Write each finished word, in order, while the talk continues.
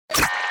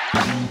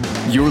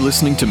You're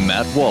listening to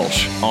Matt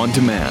Walsh On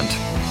Demand.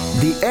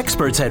 The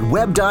experts at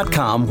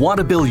Web.com want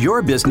to build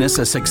your business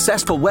a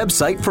successful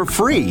website for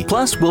free.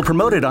 Plus, we'll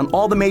promote it on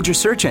all the major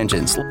search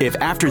engines. If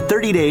after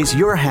 30 days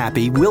you're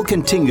happy, we'll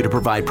continue to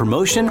provide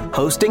promotion,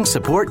 hosting,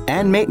 support,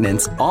 and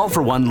maintenance, all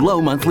for one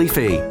low monthly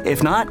fee.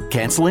 If not,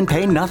 cancel and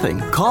pay nothing.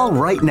 Call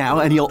right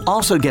now and you'll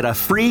also get a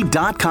free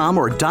 .com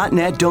or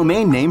 .net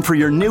domain name for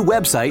your new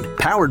website,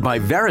 powered by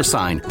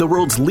VeriSign, the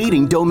world's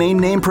leading domain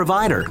name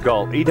provider.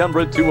 Call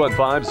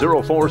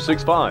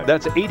 800-215-0465.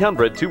 That's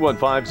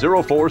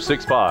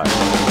 800-215-0465.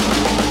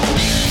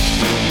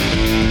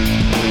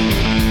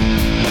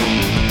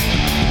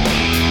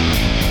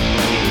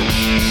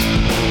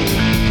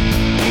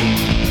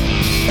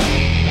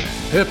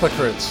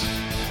 Hypocrites.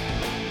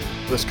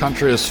 This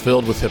country is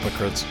filled with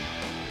hypocrites.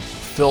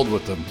 Filled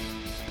with them.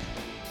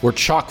 We're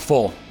chock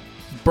full.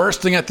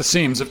 Bursting at the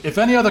seams. If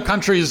any other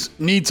countries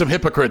need some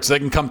hypocrites, they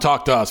can come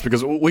talk to us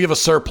because we have a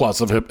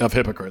surplus of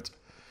hypocrites.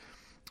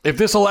 If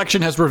this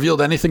election has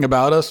revealed anything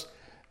about us,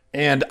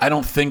 and I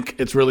don't think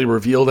it's really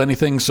revealed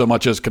anything so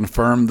much as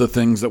confirmed the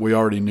things that we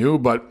already knew.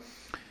 But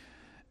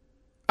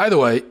either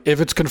way,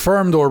 if it's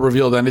confirmed or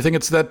revealed anything,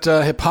 it's that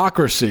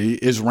hypocrisy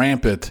is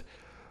rampant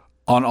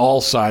on all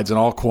sides and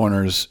all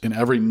corners, in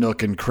every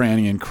nook and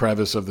cranny and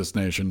crevice of this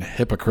nation.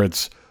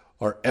 Hypocrites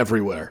are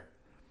everywhere.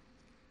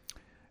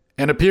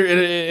 And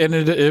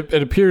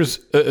it appears,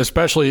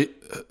 especially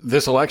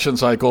this election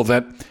cycle,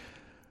 that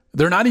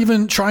they're not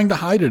even trying to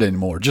hide it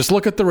anymore. Just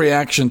look at the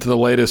reaction to the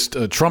latest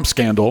Trump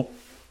scandals,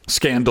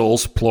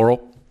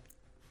 plural.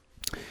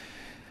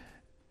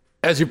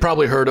 As you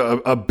probably heard,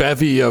 a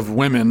bevy of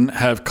women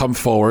have come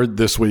forward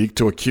this week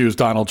to accuse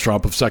Donald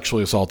Trump of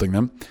sexually assaulting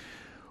them.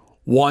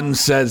 One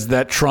says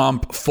that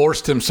Trump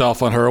forced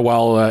himself on her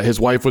while his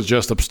wife was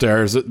just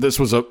upstairs. This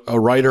was a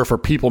writer for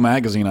People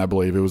magazine, I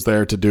believe. It was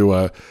there to do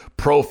a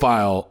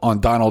profile on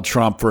Donald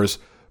Trump for his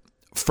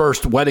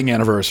first wedding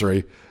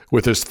anniversary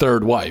with his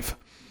third wife.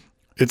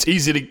 It's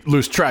easy to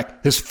lose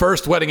track. His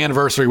first wedding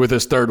anniversary with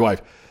his third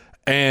wife.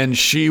 And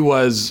she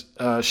went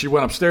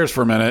upstairs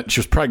for a minute. She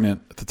was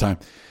pregnant at the time.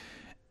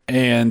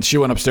 And she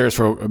went upstairs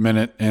for a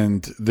minute.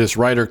 And this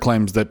writer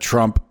claims that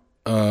Trump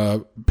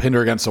pinned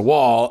her against a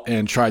wall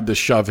and tried to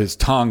shove his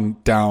tongue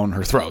down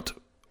her throat.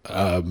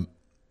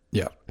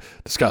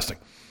 Disgusting.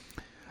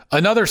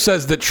 Another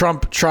says that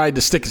Trump tried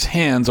to stick his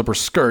hands up her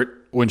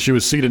skirt when she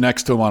was seated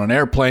next to him on an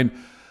airplane.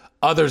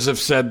 Others have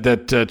said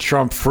that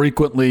Trump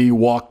frequently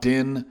walked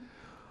in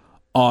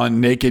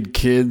on naked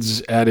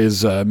kids at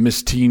his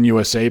Miss Teen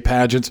USA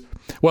pageants.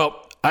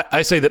 Well,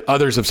 I say that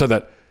others have said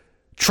that.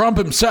 Trump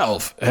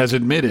himself has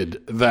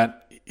admitted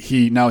that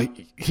he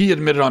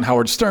admitted on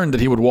Howard Stern that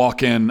he would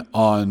walk in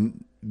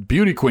on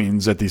beauty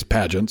queens at these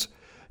pageants.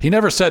 He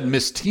never said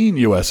Miss Teen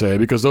USA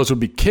because those would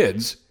be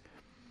kids.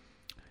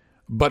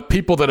 But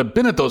people that have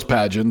been at those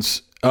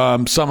pageants,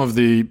 some of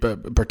the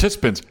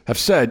participants have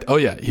said, oh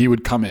yeah, he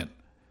would come in.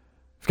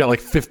 We've got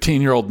like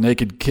 15-year-old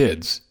naked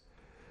kids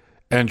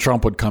and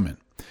Trump would come in.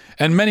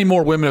 And many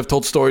more women have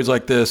told stories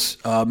like this.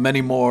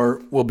 Many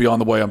more will be on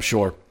the way, I'm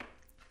sure.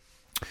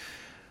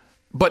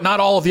 But not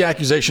all of the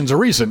accusations are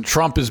recent.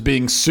 Trump is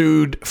being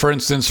sued, for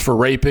instance, for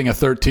raping a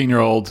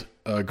 13-year-old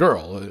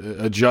girl.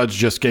 A judge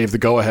just gave the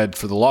go-ahead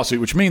for the lawsuit,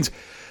 which means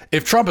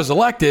if Trump is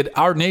elected,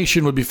 our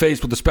nation would be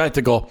faced with the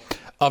spectacle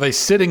of a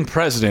sitting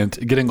president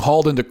getting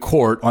hauled into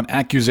court on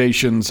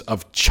accusations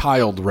of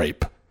child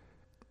rape.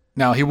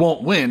 Now, he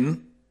won't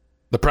win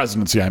the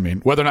presidency, I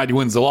mean. Whether or not he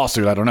wins the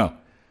lawsuit, I don't know.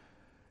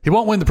 He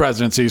won't win the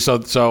presidency, so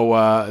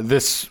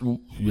this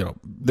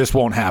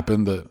won't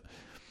happen. The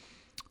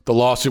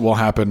lawsuit will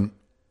happen.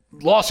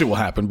 Lawsuit will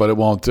happen, but it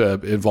won't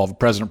involve a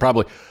president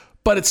probably.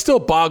 But it still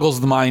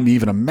boggles the mind to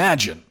even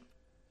imagine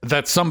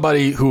that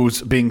somebody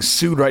who's being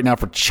sued right now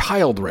for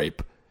child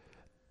rape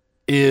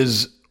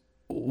is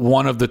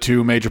one of the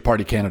two major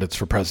party candidates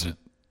for president.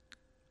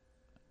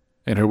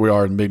 And here we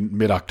are in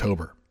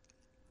mid-October.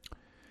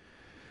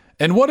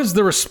 And what has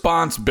the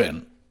response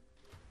been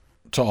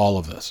to all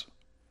of this?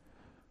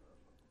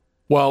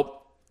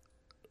 Well,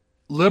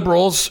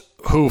 liberals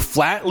who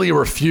flatly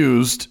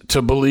refused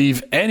to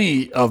believe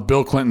any of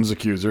Bill Clinton's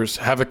accusers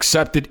have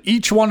accepted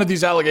each one of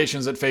these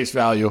allegations at face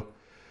value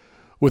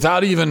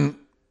without any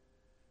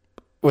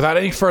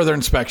further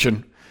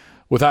inspection,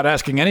 without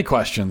asking any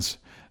questions.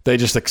 They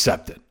just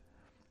accept it.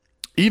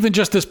 Even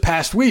just this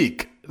past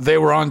week, they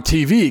were on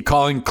TV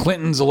calling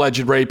Clinton's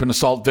alleged rape and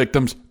assault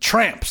victims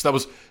tramps. That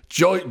was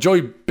Joy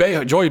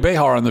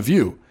Behar on The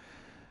View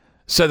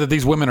said that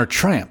these women are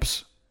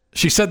tramps.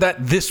 She said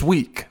that this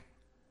week,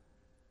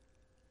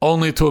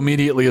 only to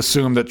immediately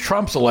assume that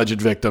Trump's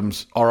alleged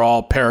victims are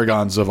all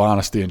paragons of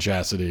honesty and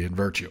chastity and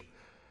virtue.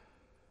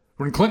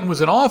 When Clinton was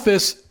in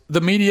office,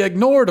 the media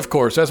ignored, of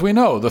course, as we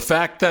know, the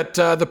fact that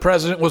the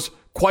president was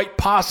quite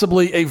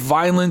possibly a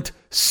violent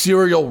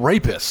serial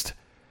rapist.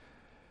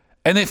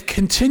 And they've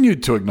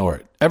continued to ignore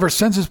it ever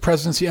since his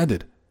presidency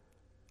ended,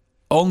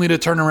 only to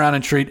turn around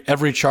and treat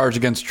every charge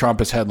against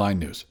Trump as headline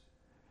news.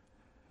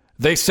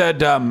 They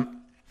said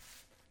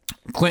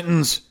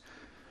Clinton's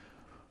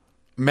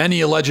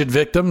many alleged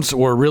victims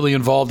were really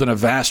involved in a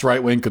vast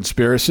right-wing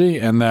conspiracy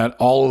and that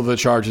all of the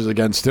charges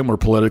against him were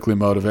politically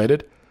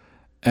motivated.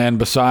 And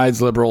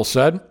besides, liberals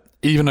said,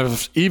 even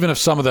if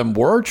some of them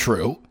were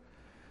true,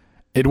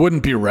 it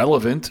wouldn't be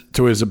relevant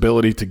to his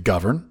ability to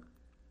govern.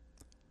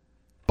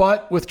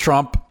 But with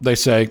Trump, they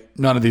say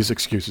none of these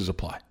excuses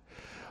apply.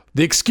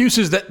 The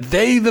excuses that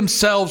they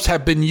themselves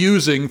have been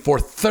using for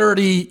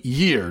 30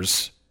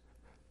 years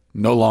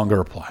no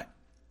longer apply.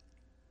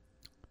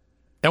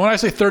 And when I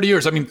say 30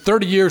 years, I mean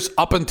 30 years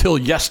up until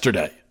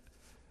yesterday.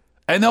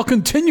 And they'll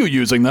continue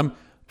using them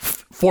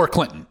for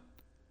Clinton.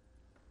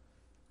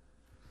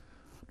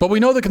 But we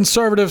know the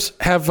conservatives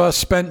have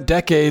spent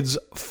decades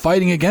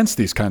fighting against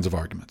these kinds of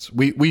arguments.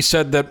 We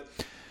said that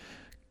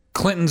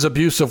Clinton's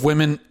abuse of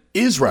women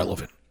is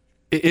relevant.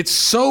 It's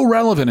so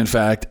relevant, in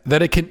fact,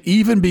 that it can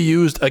even be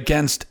used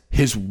against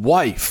his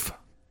wife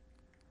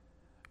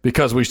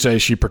because we say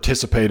she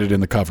participated in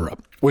the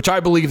cover-up, which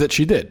I believe that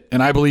she did,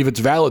 and I believe it's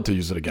valid to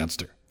use it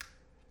against her.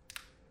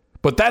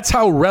 But that's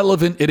how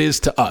relevant it is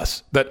to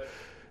us, that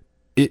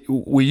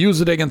we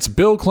use it against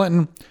Bill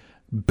Clinton.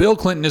 Bill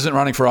Clinton isn't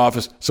running for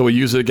office, so we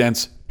use it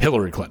against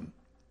Hillary Clinton.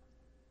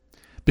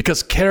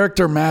 Because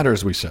character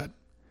matters, we said.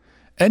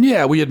 And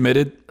yeah, we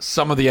admitted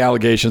some of the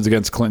allegations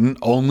against Clinton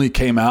only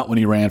came out when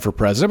he ran for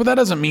president, but that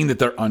doesn't mean that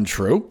they're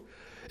untrue.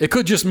 It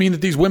could just mean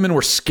that these women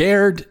were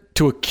scared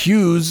to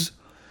accuse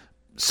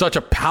such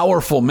a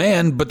powerful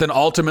man, but then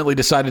ultimately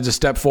decided to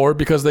step forward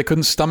because they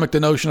couldn't stomach the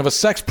notion of a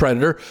sex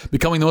predator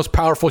becoming the most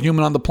powerful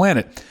human on the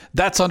planet.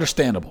 That's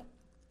understandable.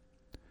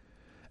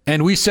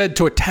 And we said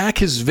to attack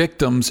his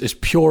victims is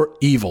pure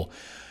evil.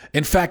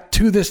 In fact,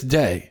 to this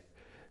day,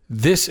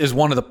 this is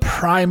one of the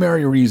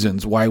primary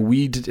reasons why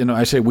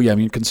I say we, I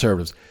mean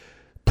conservatives,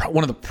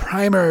 one of the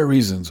primary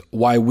reasons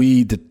why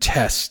we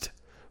detest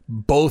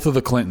both of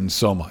the Clintons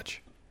so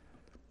much.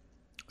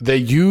 They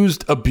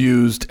used,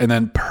 abused, and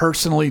then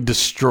personally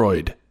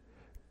destroyed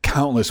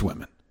countless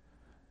women.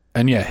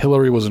 And yeah,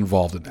 Hillary was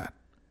involved in that.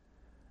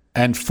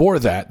 And for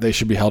that, they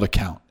should be held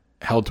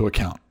to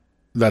account.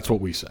 That's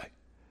what we say.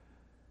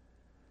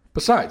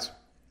 Besides,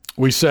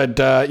 we said,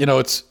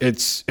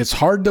 it's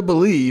hard to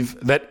believe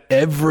that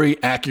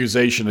every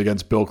accusation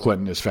against Bill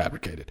Clinton is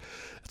fabricated.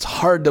 It's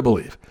hard to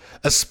believe,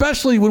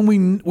 especially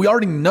when we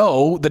already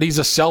know that he's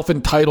a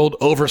self-entitled,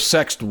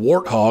 oversexed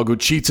warthog who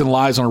cheats and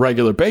lies on a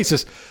regular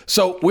basis.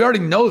 So we already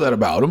know that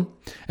about him.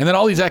 And then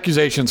all these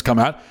accusations come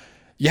out.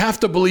 You have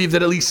to believe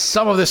that at least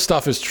some of this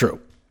stuff is true.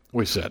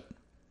 We said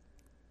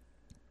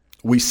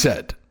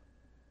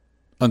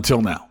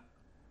until now.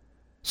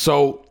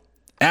 So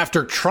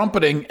after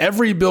trumpeting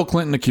every Bill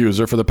Clinton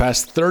accuser for the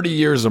past 30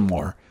 years or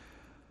more,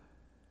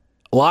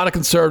 a lot of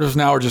conservatives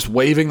now are just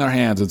waving their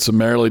hands and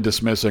summarily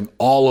dismissing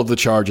all of the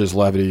charges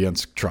levied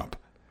against Trump.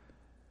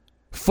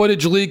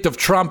 Footage leaked of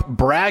Trump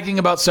bragging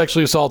about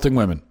sexually assaulting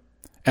women.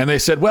 And they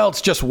said, well, it's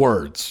just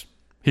words.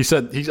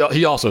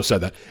 He also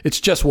said that.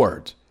 It's just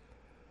words.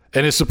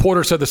 And his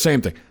supporters said the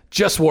same thing.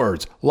 Just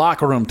words.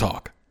 Locker room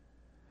talk.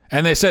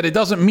 And they said it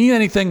doesn't mean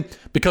anything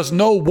because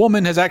no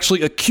woman has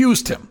actually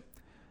accused him.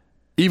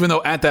 Even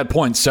though at that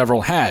point,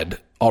 several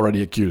had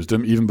already accused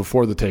him, even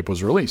before the tape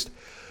was released.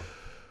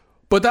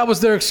 But that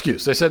was their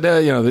excuse. They said,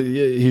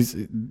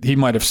 he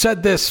might have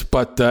said this,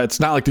 but it's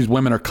not like these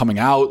women are coming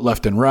out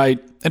left and right.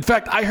 In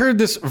fact, I heard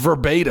this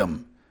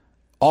verbatim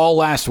all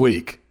last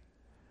week,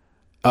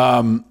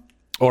 or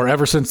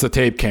ever since the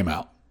tape came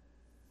out.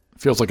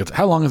 Feels like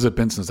how long has it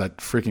been since that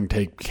freaking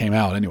tape came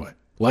out anyway?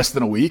 Less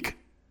than a week?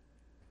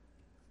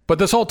 But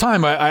this whole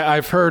time,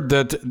 I've heard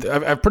that,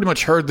 I've pretty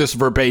much heard this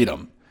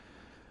verbatim.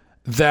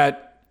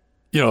 That,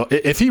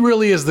 if he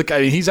really is the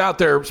guy, he's out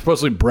there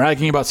supposedly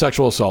bragging about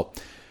sexual assault.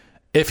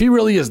 If he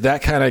really is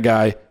that kind of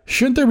guy,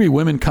 shouldn't there be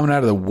women coming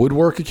out of the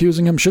woodwork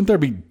accusing him? Shouldn't there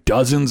be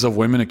dozens of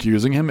women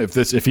accusing him if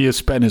he has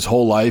spent his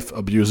whole life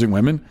abusing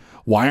women?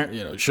 Why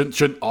aren't,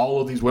 shouldn't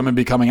all of these women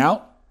be coming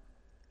out?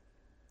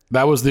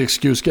 That was the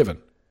excuse given.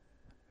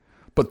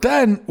 But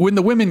then when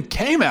the women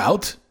came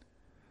out,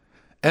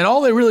 and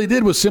all they really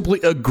did was simply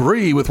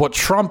agree with what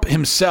Trump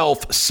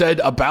himself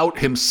said about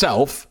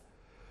himself,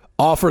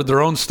 offered their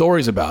own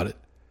stories about it.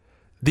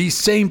 These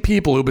same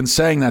people who've been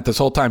saying that this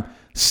whole time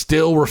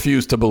still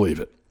refuse to believe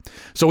it.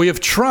 So we have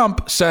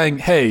Trump saying,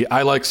 hey,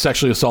 I like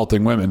sexually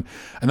assaulting women.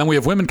 And then we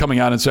have women coming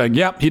out and saying,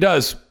 yeah, he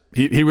does.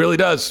 He really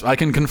does. I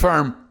can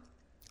confirm.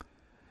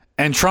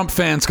 And Trump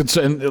fans,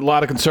 and a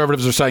lot of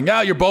conservatives are saying,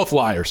 you're both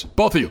liars.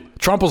 Both of you.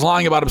 Trump was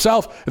lying about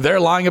himself. They're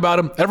lying about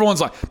him.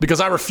 Everyone's lying. Because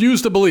I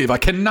refuse to believe. I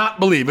cannot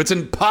believe. It's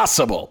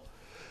impossible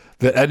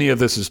that any of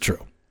this is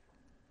true.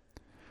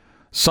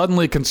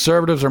 Suddenly,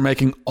 conservatives are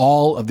making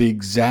all of the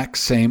exact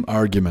same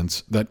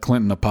arguments that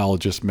Clinton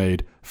apologists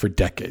made for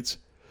decades.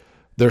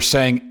 They're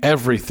saying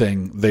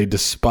everything they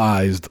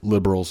despised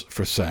liberals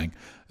for saying.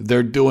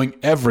 They're doing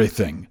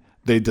everything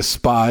they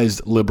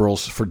despised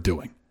liberals for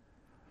doing.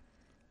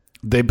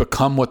 They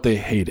become what they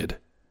hated.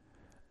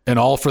 And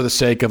all for the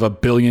sake of a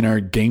billionaire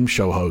game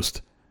show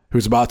host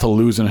who's about to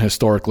lose in a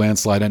historic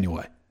landslide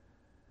anyway.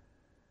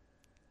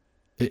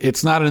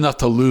 It's not enough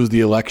to lose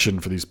the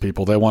election for these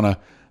people. They want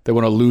They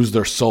want to lose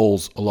their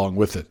souls along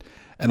with it.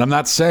 And I'm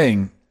not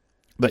saying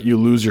that you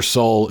lose your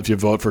soul if you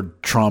vote for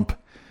Trump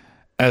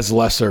as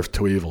lesser of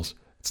two evils.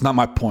 It's not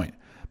my point.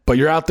 But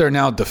you're out there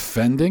now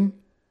defending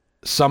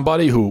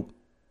somebody who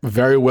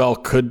very well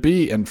could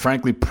be, and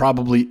frankly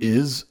probably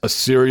is, a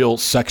serial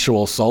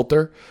sexual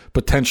assaulter,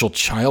 potential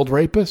child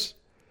rapist.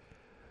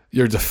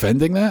 You're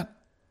defending that?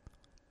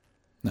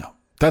 No.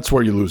 That's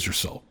where you lose your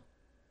soul,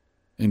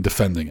 in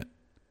defending it.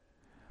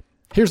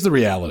 Here's the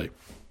reality.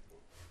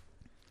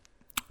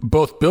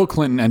 Both Bill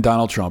Clinton and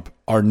Donald Trump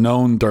are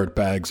known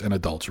dirtbags and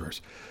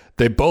adulterers.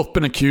 They've both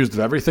been accused of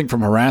everything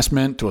from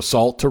harassment to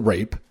assault to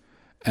rape,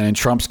 and in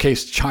Trump's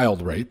case,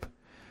 child rape.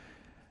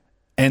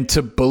 And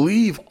to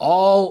disbelieve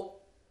all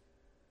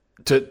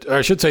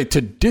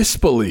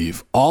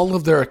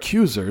of their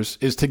accusers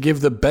is to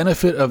give the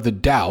benefit of the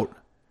doubt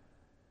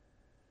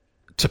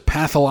to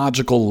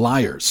pathological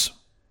liars.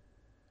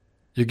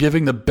 You're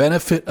giving the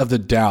benefit of the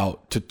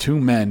doubt to two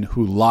men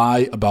who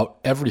lie about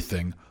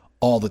everything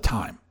all the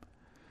time.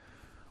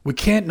 We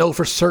can't know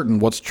for certain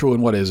what's true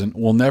and what isn't.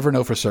 We'll never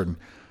know for certain.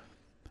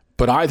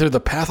 But either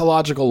the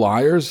pathological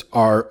liars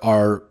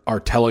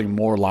are telling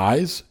more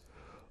lies,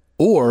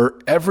 or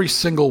every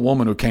single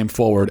woman who came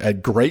forward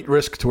at great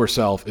risk to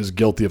herself is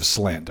guilty of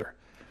slander.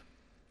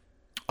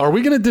 Are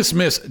we going to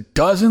dismiss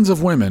dozens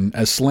of women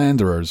as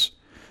slanderers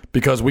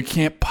because we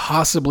can't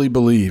possibly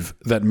believe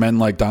that men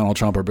like Donald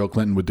Trump or Bill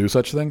Clinton would do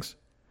such things?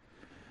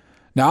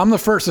 Now, I'm the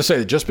first to say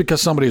that just because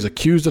somebody is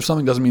accused of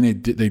something doesn't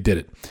mean they did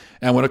it.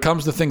 And when it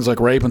comes to things like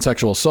rape and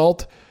sexual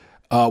assault,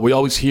 we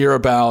always hear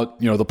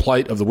about, the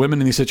plight of the women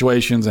in these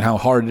situations and how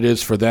hard it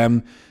is for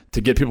them to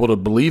get people to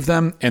believe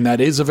them. And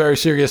that is a very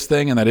serious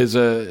thing. And that is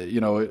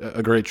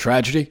a great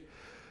tragedy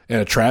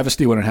and a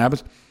travesty when it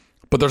happens.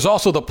 But there's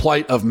also the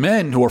plight of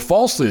men who are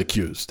falsely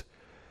accused.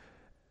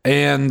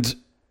 And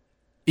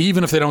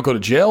even if they don't go to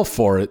jail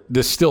for it,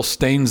 this still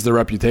stains their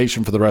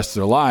reputation for the rest of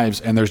their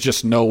lives. And there's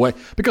just no way.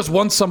 Because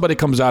once somebody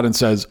comes out and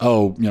says,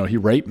 he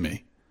raped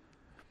me,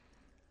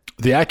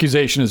 the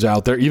accusation is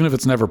out there, even if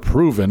it's never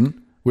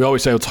proven. We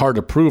always say it's hard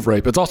to prove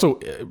rape. It's also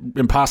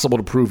impossible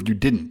to prove you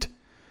didn't.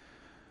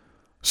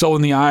 So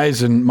in the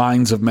eyes and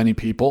minds of many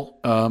people,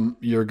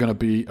 you're going to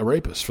be a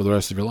rapist for the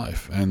rest of your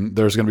life. And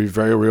there's going to be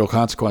very real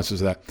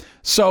consequences of that.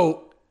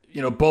 So,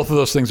 both of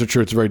those things are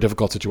true. It's a very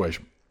difficult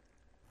situation.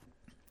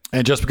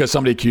 And just because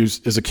somebody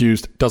is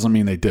accused doesn't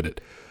mean they did it.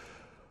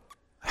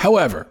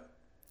 However,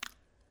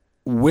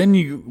 when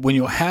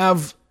you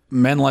have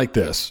men like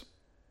this,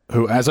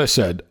 who, as I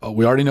said,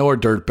 we already know are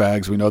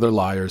dirtbags, we know they're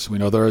liars, we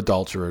know they're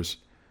adulterers,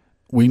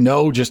 we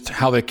know just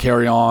how they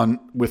carry on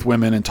with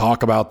women and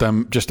talk about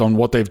them just on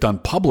what they've done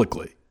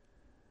publicly.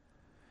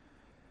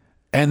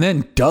 And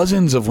then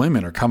dozens of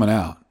women are coming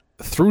out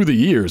through the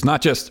years,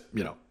 not just,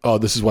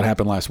 this is what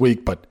happened last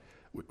week, but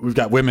we've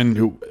got women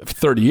who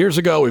 30 years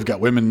ago, we've got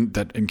women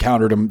that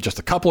encountered them just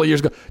a couple of years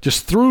ago,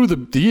 just through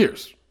the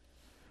years,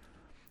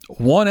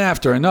 one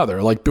after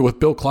another, like with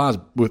Bill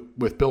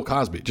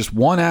Cosby, just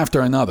one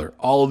after another,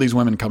 all of these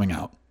women coming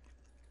out.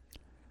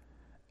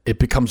 It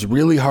becomes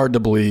really hard to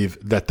believe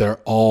that they're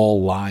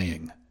all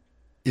lying.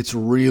 It's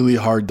really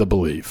hard to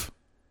believe.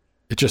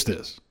 It just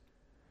is.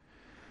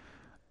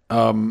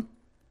 And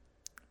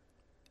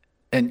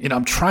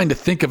I'm trying to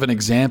think of an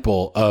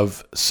example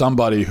of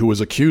somebody who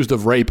was accused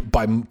of rape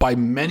by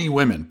many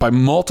women, by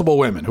multiple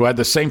women who had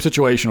the same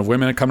situation of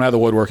women coming out of the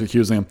woodwork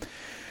accusing them.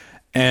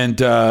 And,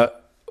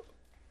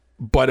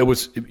 but it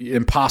was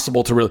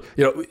impossible to really,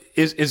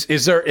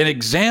 is there an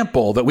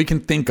example that we can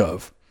think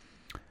of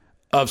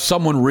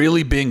someone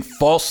really being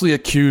falsely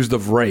accused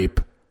of rape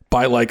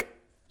by like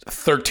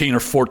 13 or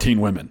 14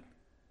 women?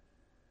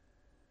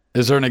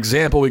 Is there an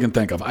example we can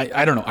think of?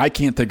 I don't know. I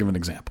can't think of an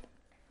example.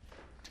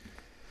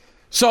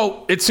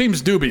 So it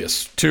seems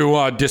dubious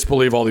to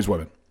disbelieve all these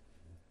women,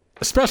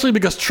 especially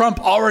because Trump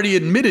already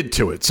admitted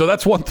to it. So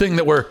that's one thing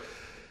that we're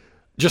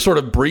just sort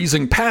of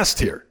breezing past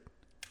here.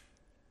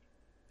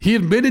 He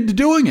admitted to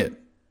doing it.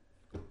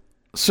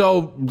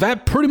 So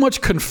that pretty much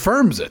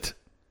confirms it.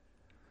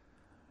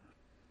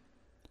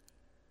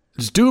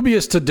 It's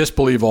dubious to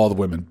disbelieve all the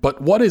women,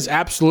 but what is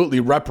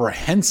absolutely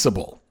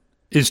reprehensible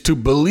is to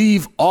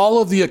believe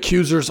all of the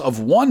accusers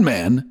of one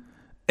man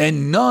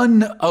and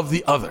none of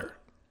the other.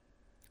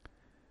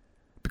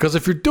 Because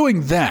if you're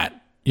doing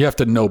that, you have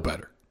to know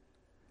better.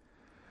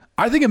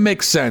 I think it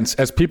makes sense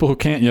as people who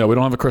can't, we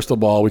don't have a crystal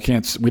ball. We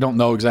don't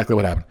know exactly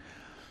what happened.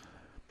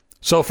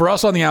 So for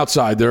us on the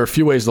outside, there are a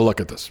few ways to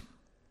look at this.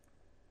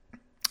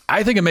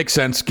 I think it makes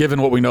sense,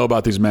 given what we know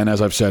about these men,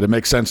 as I've said, it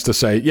makes sense to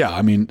say,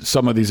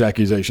 some of these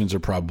accusations are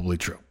probably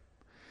true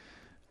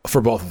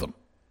for both of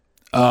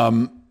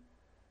them.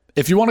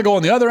 If you want to go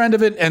on the other end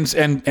of it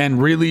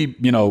and really,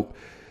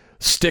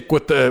 stick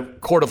with the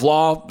court of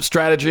law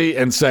strategy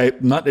and say,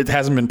 it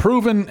hasn't been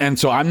proven. And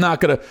so I'm not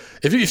going to,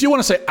 if you want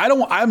to say,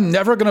 I'm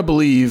never going to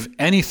believe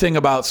anything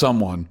about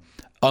someone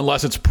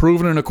unless it's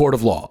proven in a court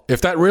of law.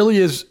 If that really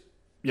is,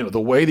 the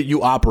way that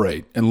you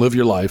operate and live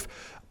your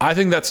life, I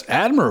think that's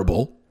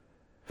admirable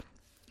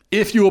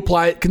if you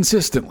apply it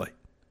consistently.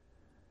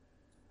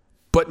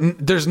 But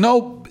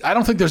I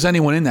don't think there's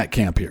anyone in that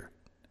camp here.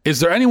 Is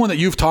there anyone that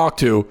you've talked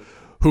to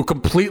who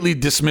completely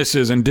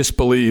dismisses and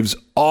disbelieves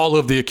all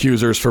of the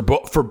accusers for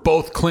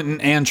both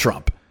Clinton and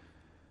Trump,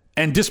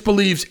 and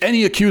disbelieves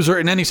any accuser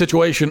in any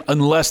situation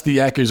unless the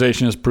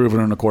accusation is proven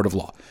in a court of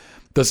law?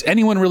 Does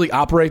anyone really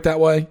operate that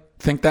way,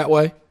 think that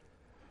way?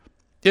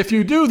 If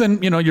you do,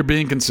 then, you're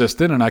being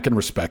consistent, and I can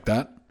respect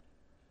that.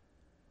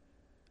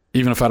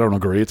 Even if I don't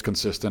agree, it's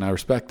consistent, I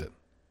respect it.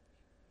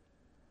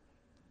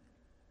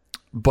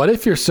 But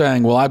if you're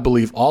saying, well, I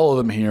believe all of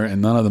them here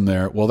and none of them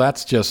there, well,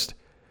 that's just,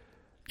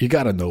 you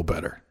got to know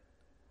better.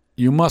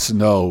 You must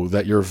know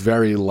that you're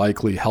very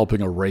likely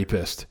helping a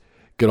rapist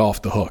get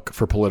off the hook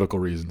for political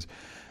reasons.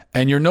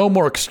 And you're no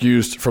more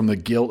excused from the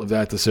guilt of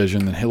that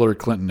decision than Hillary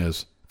Clinton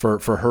is for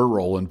her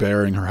role in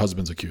burying her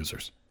husband's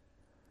accusers.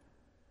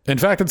 In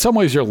fact, in some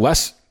ways, you're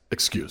less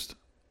excused.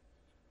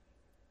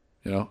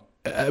 I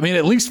mean,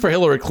 at least for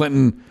Hillary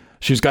Clinton,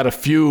 she's got a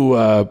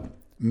few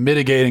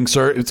mitigating,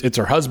 it's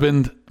her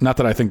husband. Not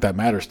that I think that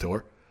matters to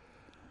her.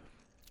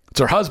 It's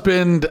her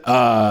husband. There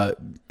are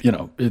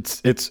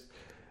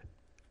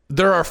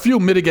a few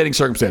mitigating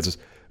circumstances.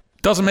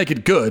 Doesn't make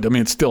it good. I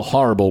mean, it's still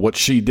horrible what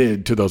she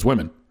did to those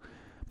women.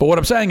 But what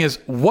I'm saying is,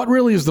 what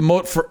really is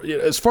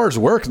as far as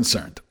we're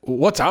concerned,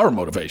 what's our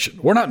motivation?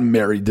 We're not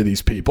married to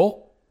these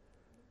people.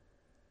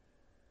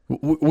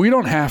 We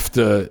don't have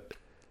to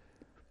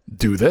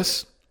do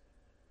this.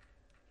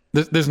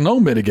 There's no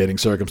mitigating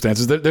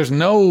circumstances. There's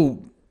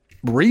no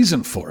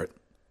reason for it.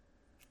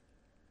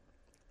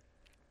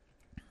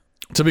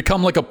 To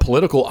become like a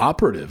political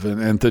operative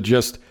and to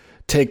just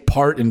take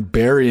part in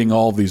burying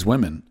all of these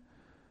women.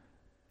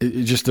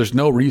 There's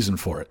no reason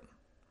for it.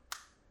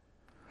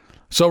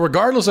 So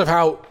regardless of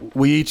how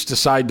we each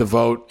decide to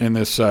vote in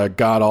this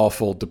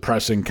god-awful,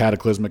 depressing,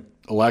 cataclysmic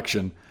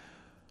election,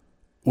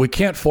 we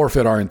can't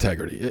forfeit our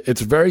integrity.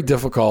 It's very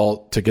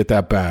difficult to get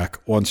that back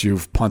once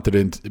you've punted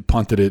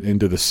it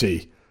into the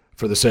sea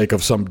for the sake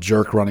of some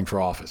jerk running for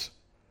office.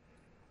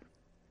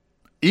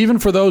 Even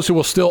for those who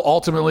will still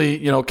ultimately,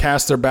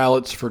 cast their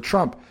ballots for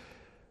Trump,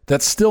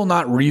 that's still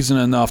not reason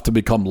enough to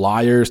become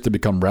liars, to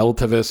become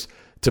relativists,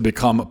 to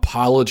become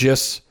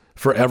apologists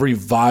for every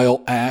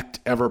vile act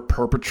ever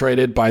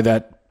perpetrated by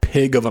that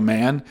pig of a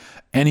man.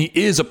 And he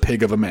is a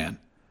pig of a man.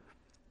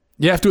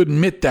 You have to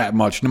admit that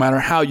much, no matter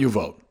how you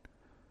vote.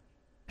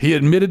 He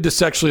admitted to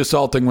sexually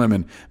assaulting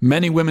women.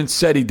 Many women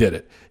said he did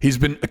it. He's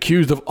been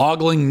accused of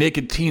ogling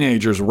naked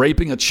teenagers,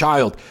 raping a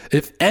child.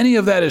 If any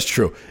of that is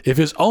true, if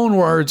his own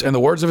words and the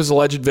words of his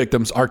alleged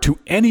victims are to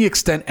any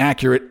extent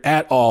accurate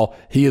at all,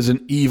 he is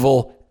an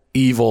evil,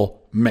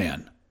 evil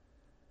man.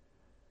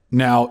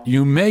 Now,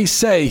 you may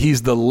say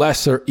he's the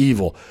lesser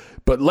evil,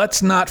 but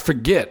let's not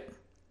forget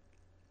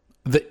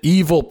the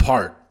evil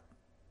part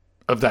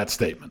of that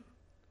statement.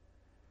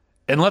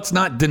 And let's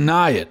not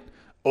deny it.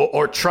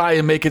 Or try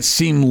and make it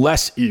seem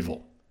less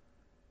evil.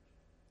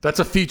 That's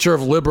a feature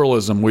of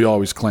liberalism, we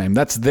always claim.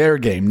 That's their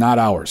game, not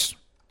ours.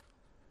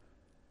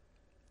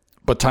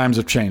 But times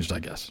have changed, I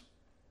guess.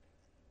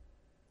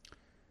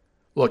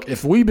 Look,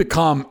 if we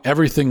become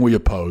everything we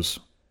oppose,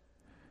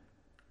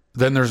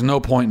 then there's no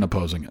point in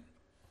opposing it.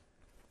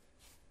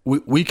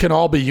 We can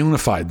all be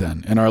unified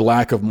then in our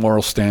lack of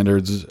moral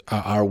standards,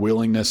 our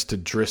willingness to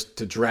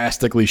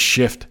drastically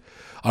shift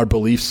our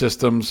belief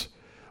systems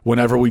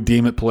whenever we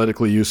deem it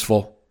politically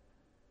useful.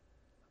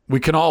 We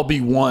can all be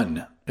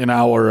one in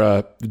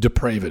our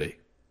depravity.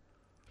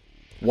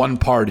 One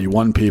party,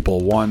 one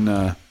people,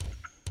 one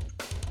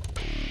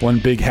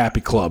big happy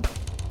club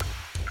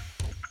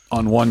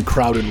on one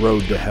crowded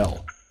road to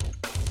hell.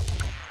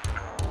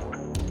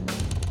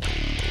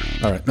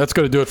 All right, that's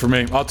going to do it for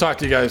me. I'll talk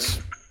to you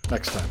guys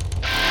next time.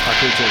 I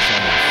appreciate it so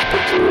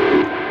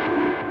much. Thanks.